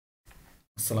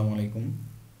আসসালামু আলাইকুম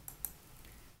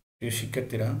প্রিয়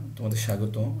শিক্ষার্থীরা, তোমাদের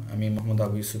স্বাগত। আমি মোহাম্মদ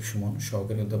আবু ইউসুফ সুমন,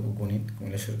 সহকারী অধ্যাপক গণিত,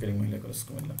 কুমিল্লা সরকারি মহিলা কলেজ,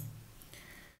 কুমিল্লা।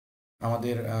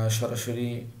 আমাদের সরাসরি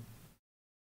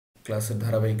ক্লাসের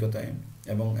ধারাবাহিকতায়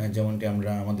এবং যেমনটি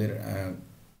আমরা আমাদের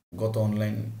গত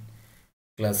অনলাইন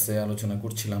ক্লাসে আলোচনা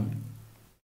করছিলাম,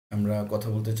 আমরা কথা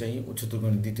বলতে চাই উচ্চতর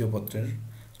গণিত দ্বিতীয় পত্রের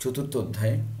চতুর্থ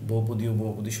অধ্যায় বহুপদী ও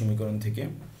বহুপদী সমীকরণ থেকে।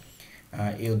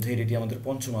 এই অধ্যায়ের এটি আমাদের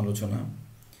পঞ্চম আলোচনা।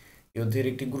 এই অধ্যায়ের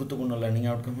একটি গুরুত্বপূর্ণ লার্নিং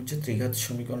আউটকাম হচ্ছে ত্রিঘাত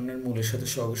সমীকরণের মূলের সাথে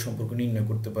সহগের সম্পর্ক নির্ণয়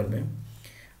করতে পারবে।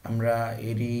 আমরা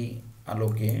এরই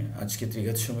আলোকে আজকে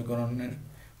ত্রিঘাত সমীকরণের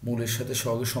মূলের সাথে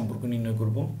সহগের সম্পর্ক নির্ণয়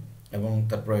করব এবং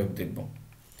তার প্রয়োগ দেখব।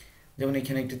 যেমন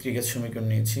এখানে একটি ত্রিঘাত সমীকরণ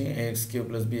নিয়েছি, x Q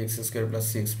plus B x square plus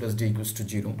C x plus D equals to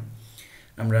 0।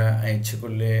 আমরা ইচ্ছে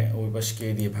করলে ওই পাশকে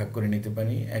দিয়ে ভাগ করে নিতে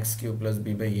পারি, x Q plus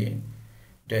B by A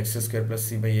into x square plus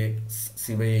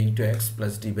C by A into x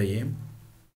plus D by এ।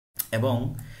 এবং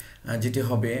যেটি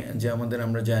হবে যে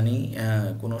আমরা জানি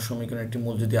কোনো সমীকরণের একটি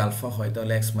মূল যদি আলফা হয়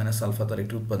তাহলে এক্স মাইনাস আলফা তার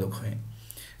একটি উৎপাদক হয়।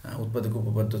 উৎপাদক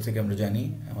উপপাদ্য থেকে আমরা জানি,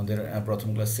 আমাদের প্রথম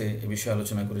ক্লাসে এ বিষয়ে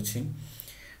আলোচনা করেছি।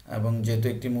 এবং যেহেতু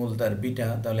একটি মূল তার বিটা,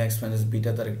 তাহলে এক্স মাইনাস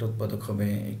বিটা তার একটা উৎপাদক হবে।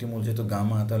 একটি মূল যেহেতু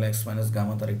গামা, তাহলে এক্স মাইনাস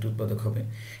গামা তার একটি উৎপাদক হবে।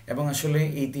 এবং আসলে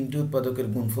এই তিনটি উৎপাদকের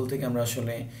গুণফল থেকে আমরা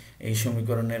আসলে এই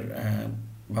সমীকরণের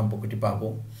বামপক্ষটি পাবো।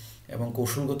 এবং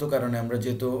কৌশলগত কারণে আমরা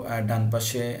যেহেতু ডান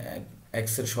পাশে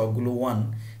এক্সের সবগুলো 1,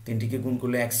 তিনটিকে গুণ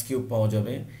করলে এক্স কিউব পাওয়া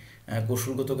যাবে।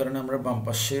 কৌশলগত কারণে আমরা বাম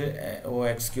পাশে ও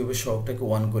এক্স কিউবের সহগটাকে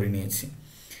 1 করে নিয়েছি।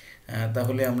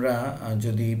 তাহলে আমরা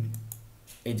যদি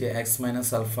এই যে x minus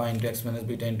alpha into x minus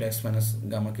beta into x minus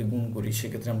গামাকে গুণ করি,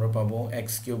 সেক্ষেত্রে আমরা পাবো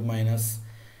x cube minus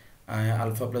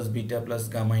alpha plus beta plus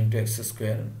gamma into x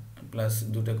square plus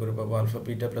দুটা করে পাবো alpha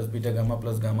beta plus beta gamma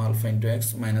plus gamma alpha into x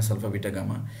minus alpha beta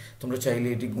gamma. তোমরা চাইলে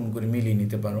এটি গুণ করে মিলিয়ে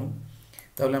নিতে পারো।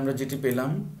 তাহলে আমরা যেটি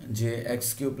পেলাম যে x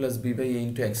Q plus B by A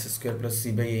into x square plus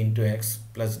C by A into x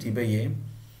plus D by A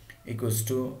equals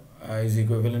to is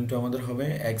equivalent to আমাদের হবে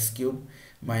x cube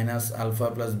minus alpha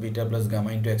plus beta plus gamma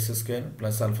into x square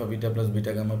plus alpha beta plus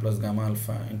beta gamma plus gamma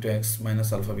alpha into x minus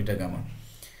alpha beta gamma.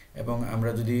 এবং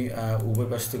আমরা যদি উভয়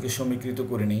পাশ থেকে সমীকৃত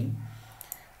করে নিই,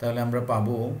 তাহলে আমরা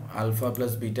পাবো alpha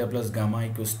plus beta plus gamma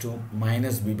equals to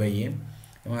minus B by এ,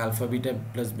 এবং alpha beta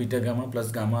plus beta gamma plus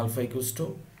gamma alpha equals to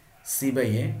C by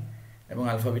এ, এবং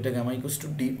alpha beta gamma equals to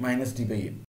D minus D by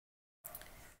এ।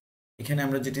 এখানে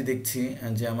আমরা যেটি দেখছি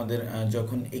যে আমাদের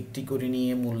যখন একটি করে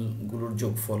নিয়ে মূলগুলোর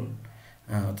যোগফল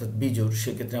অর্থাৎ বিজোড়,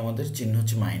 সেক্ষেত্রে আমাদের চিহ্ন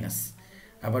হচ্ছে মাইনাস।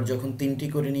 আবার যখন তিনটি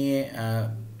করে নিয়ে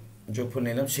যোগফল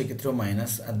নিলাম সেক্ষেত্রেও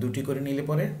মাইনাস, আর দুটি করে নিলে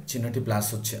পরে চিহ্নটি প্লাস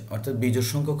হচ্ছে, অর্থাৎ বিজোড়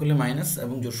সংখ্যক হলে মাইনাস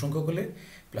এবং জোড় সংখ্যক হলে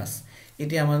প্লাস।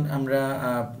 এটি আমরা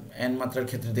এন মাত্রার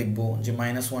ক্ষেত্রে দেখব যে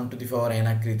 -1n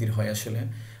আকৃতির হয় আসলে।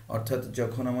 অর্থাৎ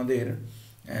যখন আমাদের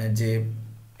যে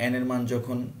এন এর মান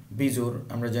যখন বিজোড়,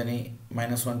 আমরা জানি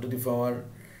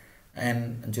 -1n,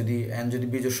 যদি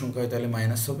বিজোড় সংখ্যা হয় তাহলে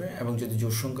মাইনাস হবে, এবং যদি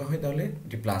জোড় সংখ্যা হয় তাহলে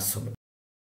এটি প্লাস হবে।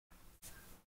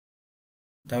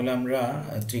 তাহলে আমরা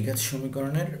ত্রিঘাত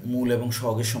সমীকরণের মূল এবং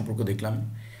সহগের সম্পর্ক দেখলাম।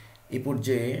 এই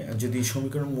পর্যায়ে যদি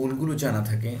সমীকরণ মূলগুলো জানা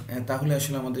থাকে তাহলে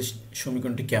আসলে আমাদের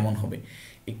সমীকরণটি কেমন হবে।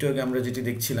 একটু আগে আমরা যেটি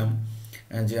দেখছিলাম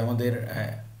যে আমাদের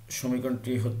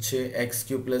সমীকরণটি হচ্ছে x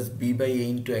Q plus B by A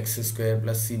into x square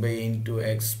plus C by A into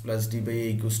x plus D by A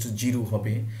equals to 0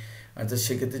 হবে। অর্থাৎ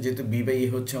সেক্ষেত্রে যেহেতু বি বাই এ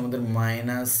হচ্ছে আমাদের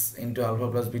minus into alpha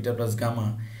plus beta plus gamma,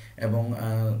 এবং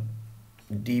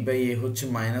ডি বাই এ হচ্ছে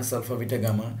minus alpha beta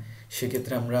gamma,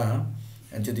 সেক্ষেত্রে আমরা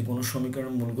যদি কোনো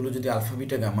সমীকরণ মূলগুলো যদি আলফা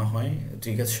বিটা গামা হয়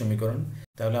ত্রিঘাত সমীকরণ,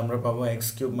 তাহলে আমরা পাবো x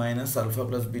cube minus alpha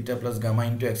plus beta plus gamma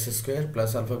into x square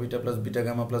plus alpha beta plus beta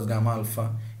gamma plus gamma alpha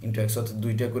into x, অর্থাৎ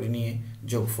দুইটা করে নিয়ে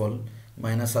যোগফল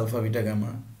minus alpha beta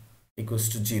gamma equals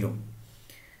to 0।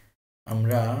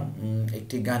 আমরা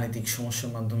একটি গাণিতিক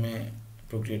সমস্যার মাধ্যমে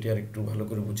প্রক্রিয়াটি আর একটু ভালো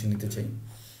করে বুঝে নিতে চাই।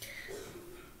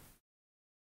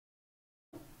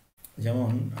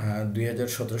 যেমন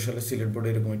 2017 সালে সিলেট বোর্ডে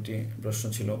এরকম একটি প্রশ্ন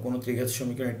ছিল, কোনো ত্রিঘাত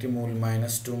সমীকরণ একটি মূল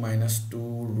 -2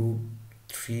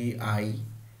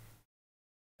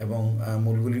 এবং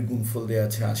মূলগুলির গুণফল দেওয়া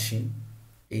আছে 80,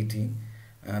 এইটি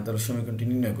তাহলে সমীকরণটি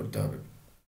নির্ণয় করতে হবে।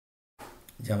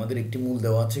 যে আমাদের একটি মূল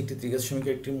দেওয়া আছে, একটি ত্রিঘাত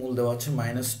সমীকরণ একটি মূল দেওয়া আছে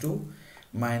 -2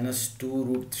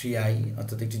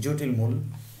 অর্থাৎ একটি জটিল মূল,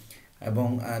 এবং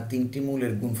তিনটি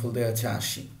মূলের গুণফল দেওয়া আছে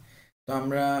 80। তো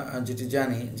আমরা যেটি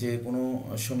জানি যে কোনো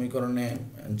সমীকরণে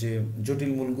যে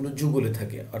জটিল মূলগুলো যুগলে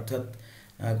থাকে, অর্থাৎ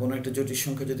কোনো একটা জটিল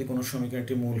সংখ্যা যদি কোনো সমীকরণে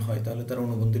একটি মূল হয় তাহলে তার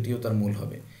অনুবন্ধীটিও তার মূল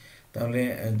হবে। তাহলে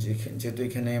যেহেতু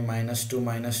এখানে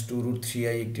 -2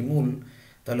 একটি মূল,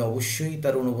 তাহলে অবশ্যই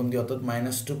তার অনুবন্ধী অর্থাৎ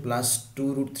 -2 +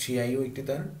 2√3i একটি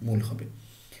তার মূল হবে।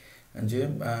 যে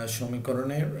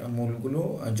সমীকরণের মূলগুলো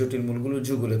জটিল মূলগুলো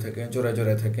যুগলে থাকে, জোড়ায়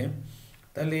জোড়ায় থাকে,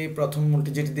 তাহলে প্রথম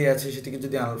মূলটি যেটি দেওয়া আছে সেটিকে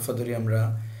যদি আলফা ধরি আমরা,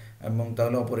 এবং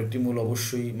তাহলে অপর একটি মূল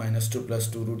অবশ্যই -2 +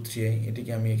 2√3i,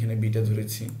 এটিকে আমি এখানে বিটা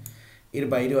ধরেছি। এর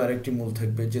বাইরেও আরেকটি মূল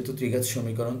থাকবে, যেহেতু ত্রিঘাত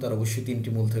সমীকরণ তার অবশ্যই 3টি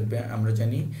মূল থাকবে। আমরা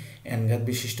জানি n ঘাত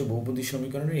বিশিষ্ট বহুপদী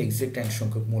সমীকরণের এক্সাক্ট n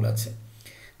সংখ্যক মূল আছে।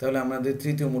 তাহলে আমাদের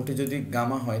তৃতীয় মূলটি যদি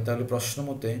গামা হয়, তাহলে প্রশ্ন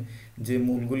মতে যে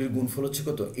মূলগুলির গুণফল হচ্ছে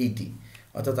কত, 80,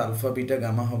 অর্থাৎ আলফা বিটা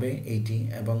গামা হবে 80,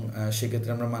 এবং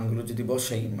সেক্ষেত্রে আমরা মানগুলো যদি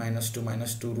বসাই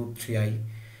 -2 - 2√3i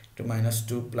to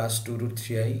 -2 +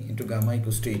 2√3i into gamma =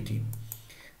 80,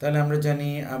 তাহলে আমরা জানি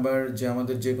আবার যে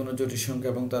আমাদের যে কোনো জটিল সংখ্যা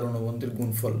এবং তার অনুবন্ধীর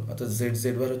গুণফল অর্থাৎ z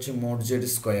বার হচ্ছে মোট z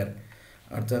স্কোয়ার,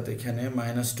 অর্থাৎ এখানে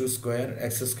 -2 স্কোয়ার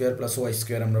x² +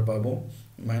 y² আমরা পাবো,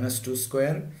 -2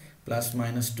 স্কোয়ার প্লাস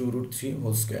 -2√3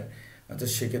 হোল স্কোয়ার, অর্থাৎ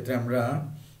সেক্ষেত্রে আমরা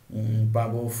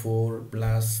পাবো 4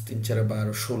 প্লাস 3 × 4 =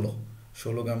 12,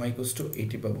 16 গামা =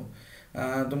 80 পাবো।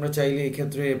 তোমরা চাইলে এই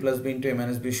ক্ষেত্রে a + b × a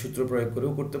 - b সূত্র প্রয়োগ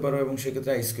করেও করতে পারো, এবং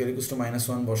সেক্ষেত্রে i² =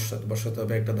 -1 বসাতে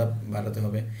হবে, একটা ধাপ বাড়াতে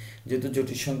হবে। যেহেতু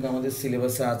জটিল সংখ্যা আমাদের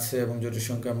সিলেবাসে আছে এবং জটিল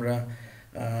সংখ্যা আমরা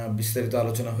বিস্তারিত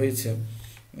আলোচনা হয়েছে,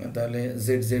 তাহলে z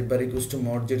বার =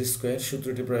 mod z স্কোয়ার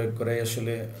সূত্রটি প্রয়োগ করাই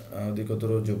আসলে অধিকতর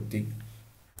যৌক্তিক।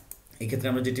 এক্ষেত্রে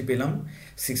আমরা যেটি পেলাম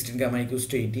 16 গামা =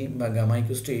 80 বা গামা =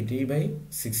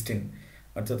 80/16,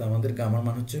 অর্থাৎ আমাদের গামার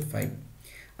মান হচ্ছে 5।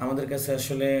 আমাদের কাছে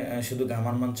আসলে শুধু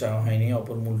গামার মান চাওয়া হয়নি,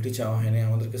 অপর মূলটি চাওয়া হয়নি,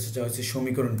 আমাদের কাছে চাওয়া হয়েছে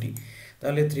সমীকরণটি।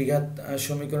 তাহলে ত্রিঘাত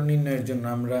সমীকরণ নির্ণয়ের জন্য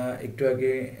আমরা একটু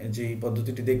আগে যেই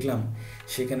পদ্ধতিটি দেখলাম,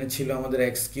 সেখানে ছিল আমাদের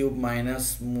x³ মাইনাস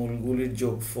মূলগুলির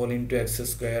যোগফল ইন্টু x²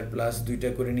 প্লাস 2টা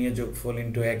করে নিয়ে যোগফল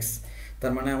ইন্টু x।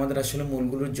 তার মানে আমাদের আসলে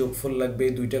মূলগুলোর যোগফল লাগবে,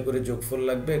 2টা করে যোগফল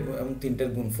লাগবে এবং 3টার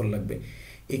গুণফল লাগবে।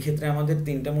 এক্ষেত্রে আমাদের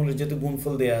 3টা মূলের যেহেতু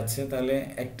গুণফল দেওয়া আছে, তাহলে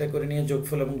একটা করে নিয়ে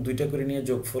যোগফল এবং 2টা করে নিয়ে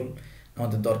যোগফল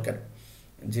আমাদের দরকার।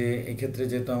 যে এক্ষেত্রে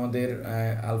যেহেতু আমাদের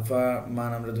আলফা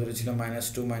মান আমরা ধরেছিলাম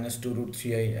 -2 -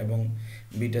 2√3i এবং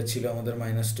বিটা ছিল আমাদের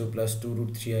 -2 +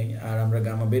 2√3i, আর আমরা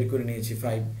গামা বের করে নিয়েছি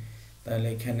 5, তাহলে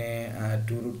এখানে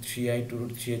 2√3i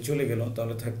চলে গেল,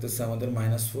 তাহলে থাকতেছে আমাদের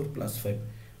 -4 + 5,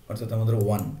 অর্থাৎ আমাদের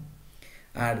 1।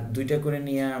 আর 2টা করে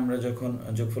নিয়ে আমরা যখন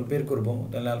যোগফল বের করব,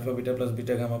 তাহলে alpha beta plus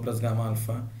beta gamma plus gamma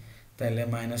alpha, তাহলে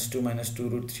 -2 -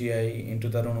 2√3i ইন্টু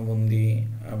তার অনুবন্ধী,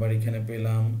 আবার এখানে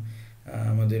পেলাম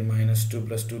আমাদের -2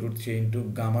 + 2√3 ইন্টু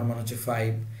গামার মান হচ্ছে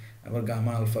 5, আবার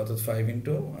গামা আলফা অর্থাৎ 5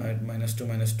 ইন্টু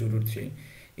 -2 - 2√3।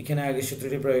 এখানে আগে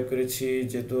সূত্রটি প্রয়োগ করেছি,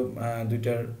 যেহেতু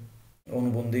দুইটার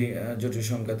অনুবন্ধী জটিল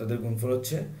সংখ্যা, তাদের গুণফল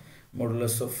হচ্ছে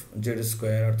মডুলাস অফ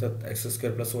z², অর্থাৎ x²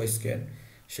 + y²।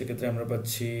 সেক্ষেত্রে আমরা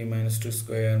পাচ্ছি -2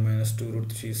 স্কোয়ার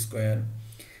 -2√3²।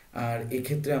 আর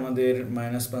এক্ষেত্রে আমাদের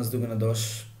 -5 × 10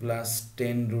 প্লাস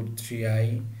 10√3i,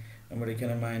 আমরা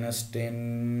এখানে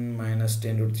 -10 -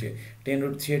 10√3,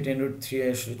 10√3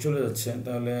 আসলে চলে যাচ্ছে,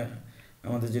 তাহলে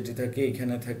আমাদের যেটি থাকে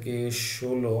এখানে থাকে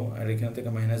 16, আর এখানে থেকে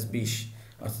 -20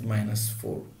 অর্থাৎ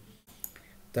 -4।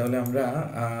 তাহলে আমরা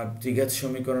ত্রিঘাত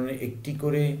সমীকরণে একটি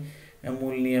করে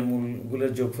মূল নিয়ে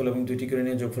মূলগুলোর যোগফল এবং 2টি করে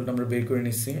নিয়ে যোগফলটা আমরা বের করে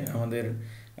নিচ্ছি আমাদের।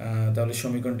 তাহলে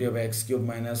সমীকরণটি হবে x³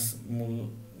 মাইনাস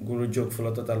মূলগুলোর যোগফল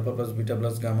অর্থাৎ alpha plus beta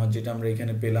plus gamma, যেটা আমরা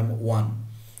এখানে পেলাম 1,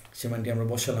 সে মানটি আমরা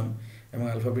বসালাম, এবং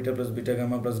alpha beta plus beta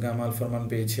gamma plus gamma আলফার মান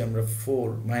পেয়েছি আমরা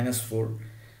 -4,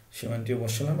 সে মানটিও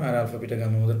বসালাম, আর আলফা বিটা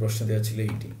গামা আমাদের প্রশ্ন দেওয়া ছিল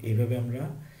 80। এইভাবে আমরা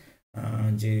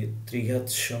যে ত্রিঘাত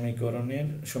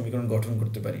সমীকরণ গঠন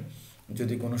করতে পারি।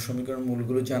 যদি কোনো সমীকরণ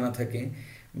মূলগুলো জানা থাকে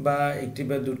বা একটি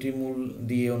বা দুটি মূল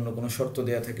দিয়ে অন্য কোনো শর্ত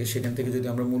দেওয়া থাকে, সেখান থেকে যদি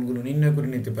আমরা মূলগুলো নির্ণয় করে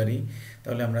নিতে পারি,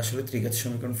 তাহলে আমরা আসলে ত্রিঘাত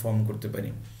সমীকরণ ফর্ম করতে পারি।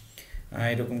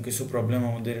 এরকম কিছু প্রবলেম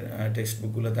আমাদের টেক্সট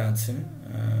বুকগুলোতে আছে,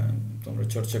 তোমরা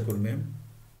চর্চা করবে।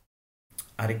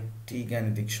 আরেকটি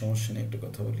গাণিতিক সমস্যা নিয়ে একটু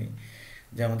কথা বলি,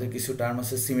 যে আমাদের কিছু টার্ম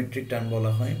আছে সিমেট্রিক টার্ম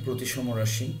বলা হয়, প্রতিসম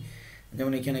রাশি।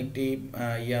 যেমন এখানে একটি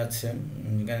আছে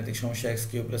গাণিতিক সমস্যা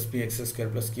x³ + px²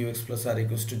 + qx + r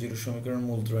 = 0 সমীকরণ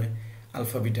মূলত্রয়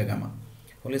আলফা বিটা গামা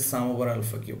হলে সাম ওভার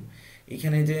আলফা কিউব।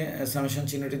 এখানে যে সামেশন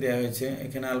চিহ্নটি দেওয়া হয়েছে,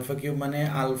 এখানে আলফা কিউব মানে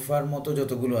আলফার মতো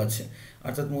যতগুলো আছে,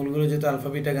 অর্থাৎ মূলগুলো যেহেতু আলফা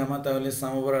বিটা গামা, তাহলে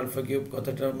সাম ওভার আলফা কিউব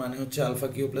কথাটার মানে হচ্ছে alpha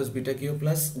cube plus beta cube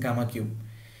plus gamma cube.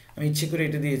 আমি ইচ্ছে করে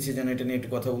এটা দিয়েছি যেন এটা নিয়ে একটু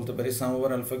কথা বলতে পারি। সাম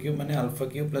ওভার আলফা কিউব মানে alpha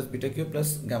cube plus beta cube plus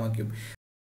gamma cube.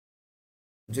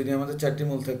 যদি আমাদের 4টি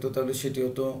মূল থাকতো, তাহলে সেটি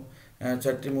হতো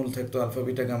 4টি মূল থাকতো আলফা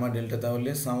বিটা গামা ডেল্টা, তাহলে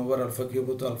সাম ওভার আলফা কিউব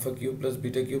হতো alpha cube plus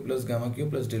beta cube plus gamma cube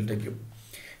plus delta cube.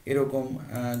 এরকম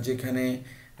যেখানে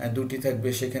 2টি থাকবে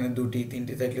সেখানে 2টি,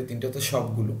 3টি থাকলে 3টা, তো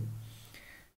সবগুলো।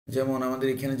 যেমন আমাদের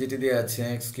এখানে যেটি দেওয়া আছে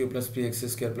x³ + px²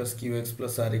 + qx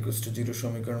 + r = 0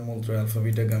 সমীকরণ মূলত্রয় আলফা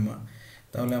বিটা গামা,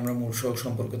 তাহলে আমরা মূল সহগ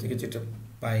সম্পর্ক থেকে যেটা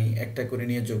পাই, একটা করে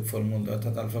নিয়ে যোগফল মূল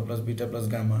অর্থাৎ alpha plus beta plus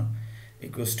gamma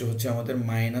হচ্ছে আমাদের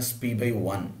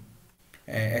 -p/1,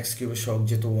 x³ সহগ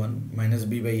যেহেতু 1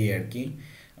 -b/a আর কি,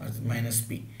 অর্থাৎ -p।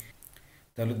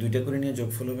 তাহলে দুইটা করে নিয়ে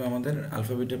যোগফল হবে আমাদের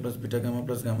alpha beta plus beta gamma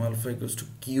plus gamma alpha equals to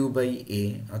Q by এ,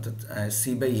 অর্থাৎ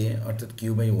সি বাই এ, অর্থাৎ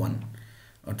কিউ বাই ওয়ান,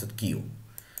 অর্থাৎ কিউ।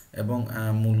 এবং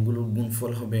মূলগুলোর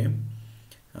গুণফল হবে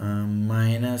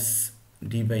মাইনাস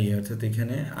ডি বাই এ, অর্থাৎ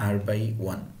এখানে আর বাই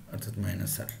ওয়ান, অর্থাৎ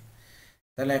মাইনাস আর।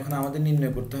 তাহলে এখন আমাদের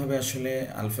নির্ণয় করতে হবে আসলে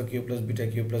alpha Q plus beta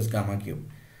Q plus gamma Q,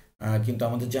 কিন্তু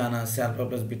আমাদের জানা আছে alpha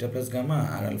plus beta plus gamma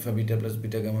আর alpha beta plus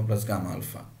beta gamma plus gamma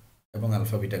alpha এবং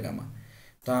আলফা বিটা গামা।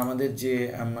 তো আমাদের যে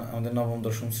আমাদের নবম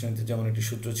দশম শ্রেণীতে যেমন একটি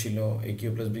সূত্র ছিল এ Q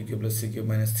plus B Q plus C Q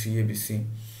minus three এ বিসি,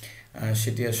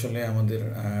 সেটি আসলে আমাদের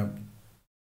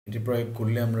এটি প্রয়োগ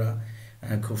করলে আমরা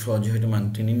খুব সহজে হয়তো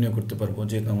মানটি নির্ণয় করতে পারবো,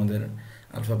 যেহেতু আমাদের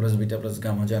alpha plus beta plus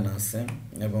gamma জানা আছে।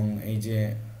 এবং এই যে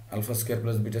alpha square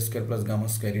plus beta square plus gamma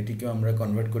square, এটিকেও আমরা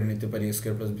কনভার্ট করে নিতে পারি এ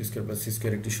square plus B square plus C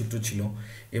square. একটি সূত্র ছিল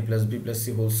এ plus B plus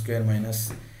C whole square minus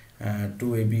two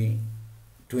A B,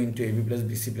 two into A B plus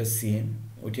B C plus C এ,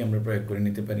 ওইটি আমরা প্রয়োগ করে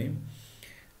নিতে পারি।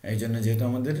 এই জন্য যেহেতু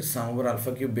আমাদের সাম ওভার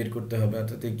আলফা কিউব বের করতে হবে,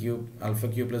 অর্থাৎ এই cube alpha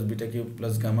cube plus beta cube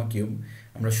plus gamma cube,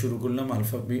 আমরা শুরু করলাম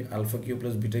alpha cube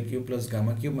plus beta cube plus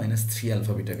gamma cube minus three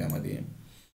alpha beta gamma দিয়ে।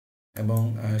 এবং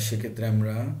সেক্ষেত্রে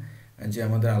আমরা যে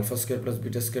আমাদের alpha square plus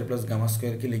beta square plus gamma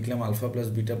স্কোয়ারকে লিখলাম alpha plus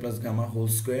beta plus gamma whole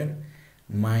square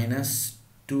minus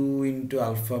two into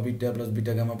alpha beta plus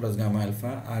beta gamma plus gamma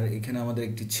alpha. আর এখানে আমাদের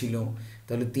একটি ছিল,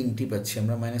 তাহলে তিনটি পাচ্ছি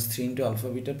আমরা, minus three into alpha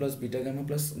beta plus beta gamma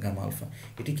plus gamma alpha.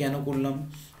 এটি কেন করলাম?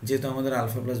 যেহেতু আমাদের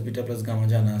alpha plus beta plus gamma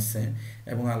জানা আছে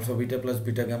এবং alpha beta plus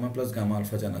beta gamma plus gamma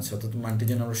alpha জানা আছে, অর্থাৎ মানটি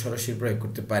যেন আমরা সরাসরি প্রয়োগ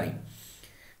করতে পারি।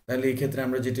 তাহলে এই ক্ষেত্রে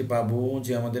আমরা যেটি পাবো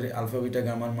যে আমাদের আলফা বিটা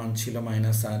গামার মান ছিল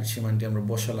মাইনাস আর, সে মানটি আমরা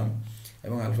বসালাম,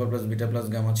 এবং alpha plus beta plus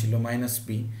gamma ছিল মাইনাস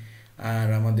পি, আর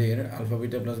আমাদের alpha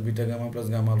beta plus beta gamma plus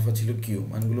gamma alpha ছিল কিউ।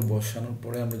 মানগুলো বসানোর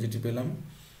পরে আমরা যেটি পেলাম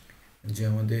যে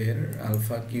আমাদের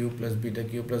alpha Q plus beta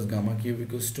Q plus gamma cube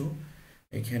equals to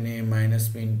এখানে minus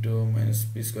P into minus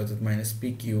P square, অর্থাৎ মাইনাস পি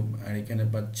কিউব, আর এখানে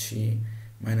পাচ্ছি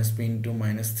minus P into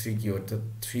minus three Q, অর্থাৎ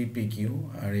থ্রি পি কিউ,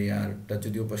 আর এই আরটা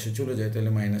যদি ওপাশে চলে যায়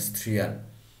তাহলে মাইনাস থ্রি আর,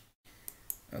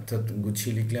 অর্থাৎ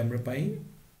গুছিয়ে লিখলে আমরা পাই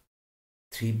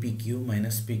three P Q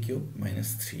minus P Q minus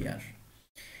three আর।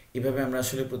 এভাবে আমরা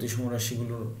আসলে প্রতিসম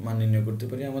রাশিগুলোর মান নির্ণয় করতে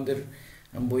পারি। আমাদের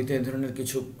বইতে এই ধরনের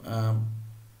কিছু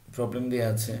প্রবলেম দেওয়া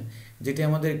আছে, যেটি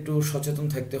আমাদের একটু সচেতন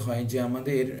থাকতে হয় যে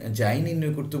আমাদের যাই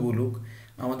নির্ণয় করতে বলুক,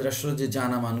 আমাদের আসলে যে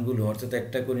জানা মানগুলো, অর্থাৎ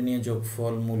একটা করে নিয়ে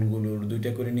যোগফল মূলগুলোর,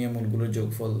 দুইটা করে নিয়ে মূলগুলোর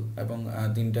যোগফল, এবং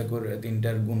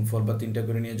তিনটার গুণফল বা তিনটা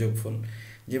করে নিয়ে যোগফল,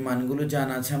 যে মানগুলো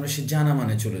জানা আছে আমরা সে জানা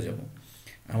মানে চলে যাব।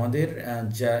 আমাদের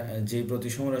যে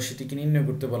প্রতিসম রাশিটিকে নির্ণয়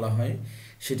করতে বলা হয়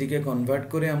সেটিকে কনভার্ট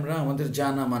করে আমরা আমাদের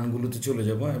জানা মানগুলোতে চলে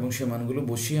যাব, এবং সে মানগুলো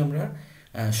বসিয়ে আমরা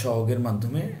সহগের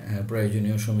মাধ্যমে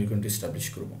প্রয়োজনীয় সমীকরণটি এস্টাবলিশ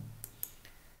করব।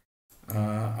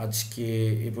 আজকে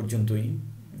এ পর্যন্তই।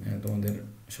 তোমাদের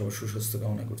সবার সুস্বাস্থ্য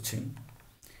কামনা করছি।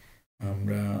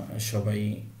 আমরা সবাই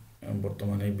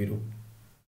বর্তমানে বিরূপ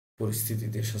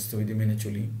পরিস্থিতিতে স্বাস্থ্যবিধি মেনে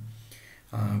চলি,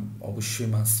 অবশ্যই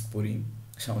মাস্ক পরি,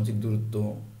 সামাজিক দূরত্ব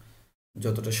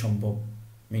যতটা সম্ভব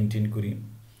মেনটেন করি,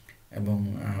 এবং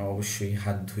অবশ্যই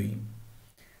হাত ধুই,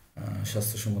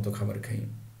 স্বাস্থ্যসম্মত খাবার খাই।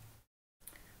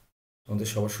 তোমাদের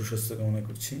সবার সুস্বাস্থ্য কামনা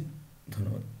করছি।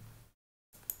 ধন্যবাদ।